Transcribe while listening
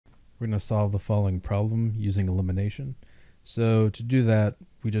we're going to solve the following problem using elimination. So to do that,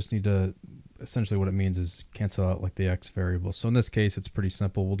 we just need to, essentially what it means is cancel out like the x variable. So in this case, it's pretty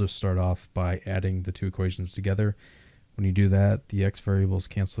simple. We'll just start off by adding the two equations together. When you do that, the x variables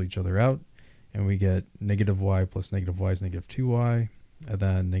cancel each other out, and we get negative y plus negative y is negative 2y, and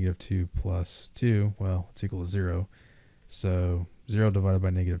then negative 2 plus 2, well, it's equal to 0. So 0 divided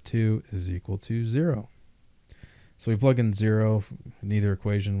by negative 2 is equal to 0. So we plug in 0 in either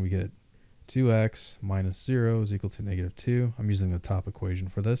equation, we get 2x minus 0 is equal to negative 2. I'm using the top equation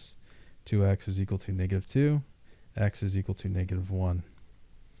for this. 2x is equal to negative 2. X is equal to negative 1.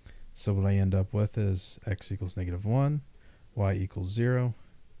 So what I end up with is x equals negative 1, y equals 0.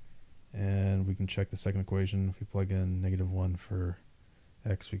 And we can check the second equation. If we plug in negative 1 for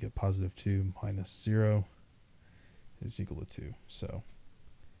x, we get positive 2 minus 0 is equal to 2. So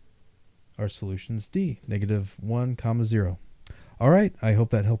our solution is D, negative 1 comma 0. All right, I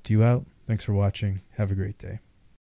hope that helped you out. Thanks for watching. Have a great day.